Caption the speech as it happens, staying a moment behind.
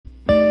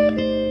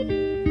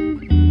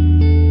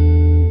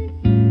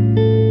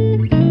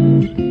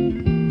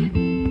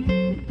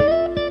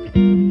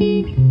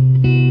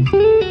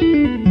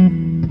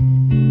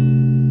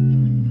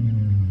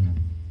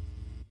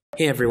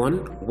Hey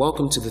everyone,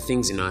 welcome to The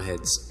Things in Our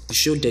Heads, the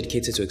show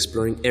dedicated to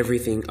exploring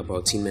everything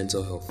about teen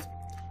mental health.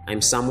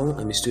 I'm Samuel,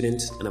 I'm a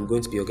student, and I'm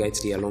going to be your guide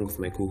today along with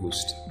my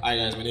co-host. Hi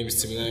guys, my name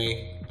is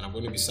Timilai, and I'm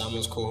going to be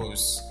Samuel's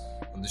co-host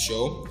on the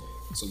show.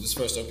 So this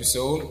first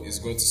episode is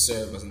going to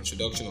serve as an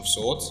introduction of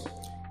sorts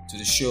to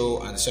the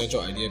show and the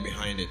central idea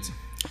behind it.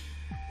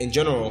 In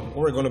general, what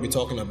we're going to be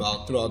talking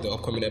about throughout the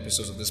upcoming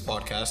episodes of this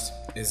podcast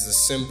is the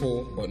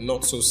simple but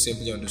not so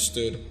simply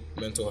understood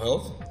mental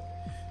health.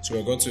 So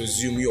we're going to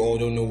assume you all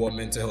don't know what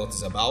mental health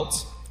is about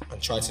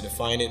and try to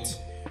define it,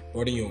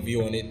 broaden your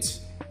view on it,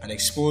 and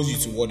expose you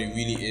to what it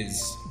really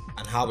is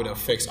and how it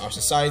affects our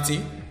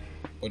society,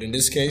 but in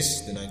this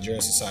case, the Nigerian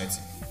society.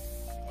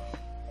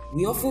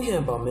 We often hear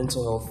about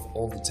mental health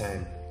all the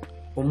time,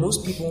 but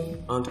most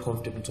people aren't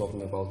comfortable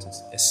talking about it,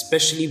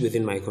 especially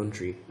within my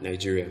country,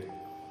 Nigeria.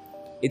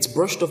 It's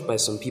brushed off by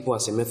some people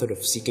as a method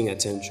of seeking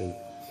attention,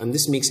 and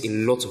this makes a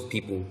lot of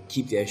people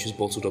keep their issues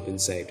bottled up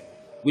inside,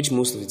 which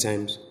most of the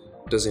times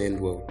doesn't end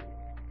well.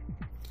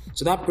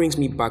 So that brings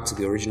me back to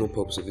the original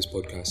purpose of this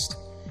podcast.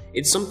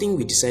 It's something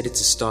we decided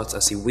to start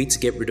as a way to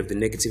get rid of the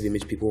negative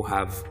image people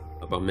have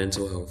about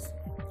mental health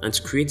and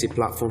to create a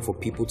platform for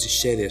people to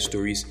share their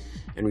stories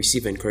and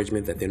receive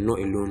encouragement that they're not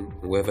alone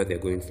in whatever they're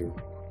going through.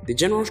 The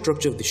general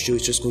structure of the show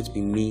is just going to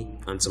be me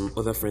and some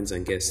other friends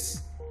and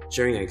guests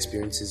sharing our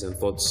experiences and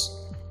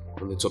thoughts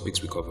on the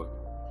topics we cover.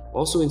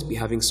 Also going to be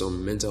having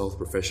some mental health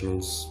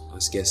professionals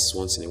as guests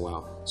once in a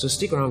while. So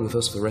stick around with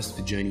us for the rest of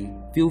the journey.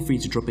 Feel free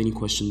to drop any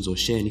questions or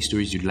share any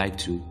stories you'd like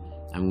to,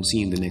 and we'll see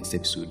you in the next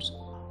episode.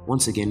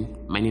 Once again,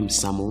 my name is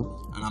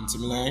Samuel. And I'm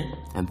Timilai.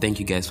 And thank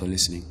you guys for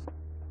listening.